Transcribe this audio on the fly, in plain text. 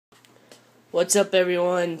What's up,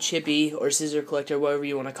 everyone? Chippy, or Scissor Collector, whatever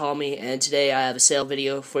you want to call me, and today I have a sale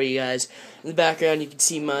video for you guys. In the background you can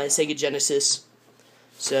see my Sega Genesis,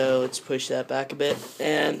 so let's push that back a bit.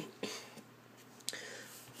 And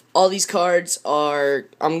all these cards are,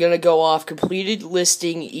 I'm going to go off completed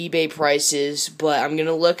listing eBay prices, but I'm going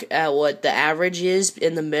to look at what the average is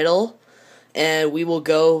in the middle, and we will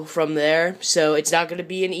go from there. So it's not going to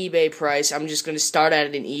be an eBay price. I'm just going to start at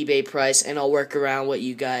an eBay price, and I'll work around what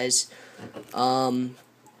you guys can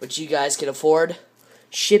afford.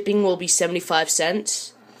 Shipping will be 75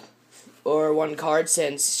 cents or one card,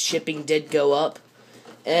 since shipping did go up.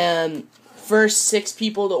 And first 6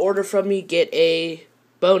 people to order from me get a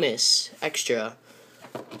bonus extra.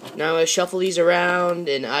 Now I'm going to shuffle these around,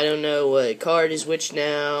 and I don't know what card is which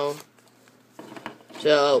now.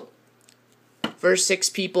 So first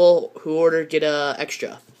 6 people who order get a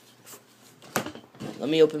extra. Let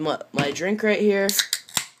me open my drink right here.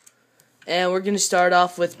 And we're going to start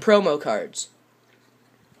off with promo cards.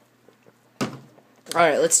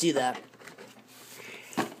 Alright, let's do that.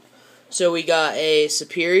 So we got a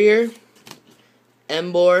Superior,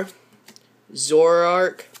 Embor,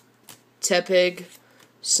 Zoroark, Tepig,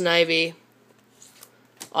 Snivy,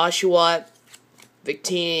 Oshawott,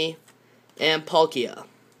 Victini, and Palkia.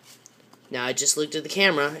 Now I just looked at the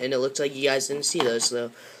camera and it looked like you guys didn't see those,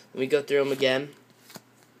 so let me go through them again.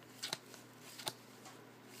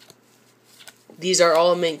 These are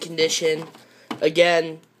all mint condition.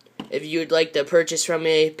 Again, if you would like to purchase from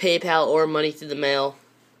me, PayPal or money through the mail.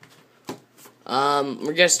 We're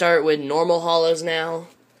going to start with normal hollows now.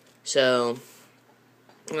 So,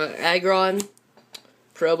 Aggron,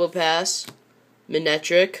 Probopass,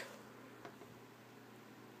 Manectric,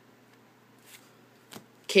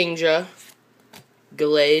 Kingdra,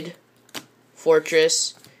 Gallade,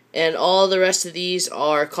 Fortress, and all the rest of these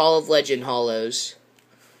are Call of Legend hollows.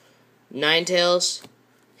 Ninetales,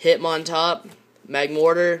 Hitmontop,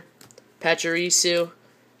 Magmortar, Pachirisu,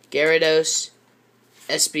 Gyarados,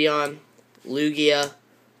 Espeon, Lugia,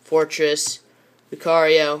 Fortress,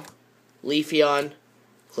 Lucario, Leafeon,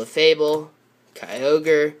 Clefable,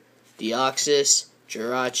 Kyogre, Deoxys,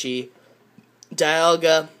 Jirachi,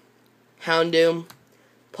 Dialga, Houndoom,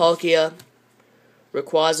 Palkia,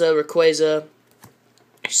 Rayquaza,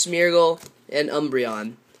 Smeargle, and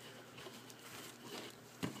Umbreon.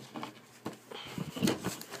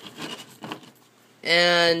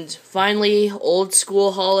 And finally, old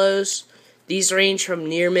school hollows. These range from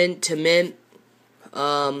near mint to mint.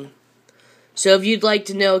 So if you'd like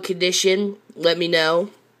to know condition, let me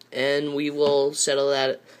know, and we will settle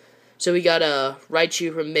that. So we got a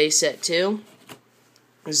Raichu from base set 2,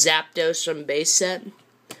 Zapdos from base set,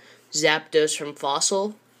 Zapdos from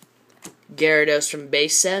Fossil, Gyarados from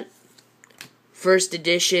base set, first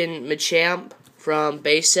edition Machamp from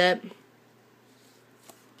base set,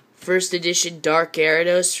 first edition Dark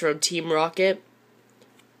Gyarados from Team Rocket,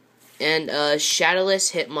 and a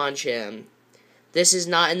Shadowless Hitmonchan. This is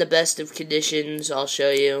not in the best of conditions, I'll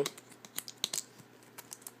show you.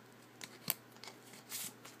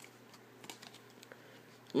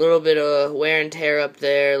 A little bit of wear and tear up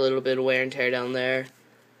there, a little bit of wear and tear down there.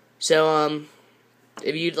 So,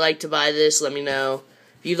 if you'd like to buy this, let me know.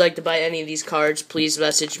 If you'd like to buy any of these cards, please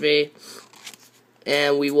message me,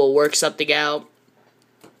 and we will work something out.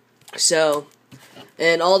 So,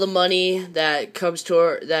 and all the money that comes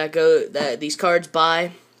toward that these cards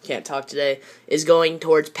buy, can't talk today, is going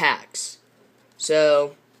towards packs.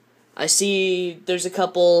 So, I see there's a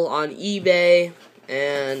couple on eBay,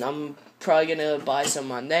 and I'm probably gonna buy some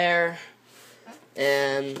on there.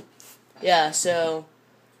 And yeah, so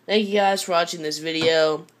thank you guys for watching this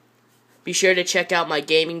video. Be sure to check out my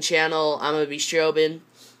gaming channel. I'm gonna be strobing,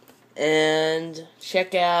 and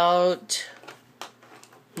check out.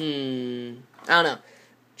 I don't know.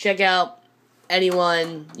 Check out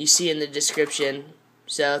anyone you see in the description.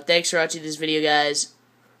 So, thanks for watching this video, guys,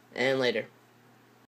 and later.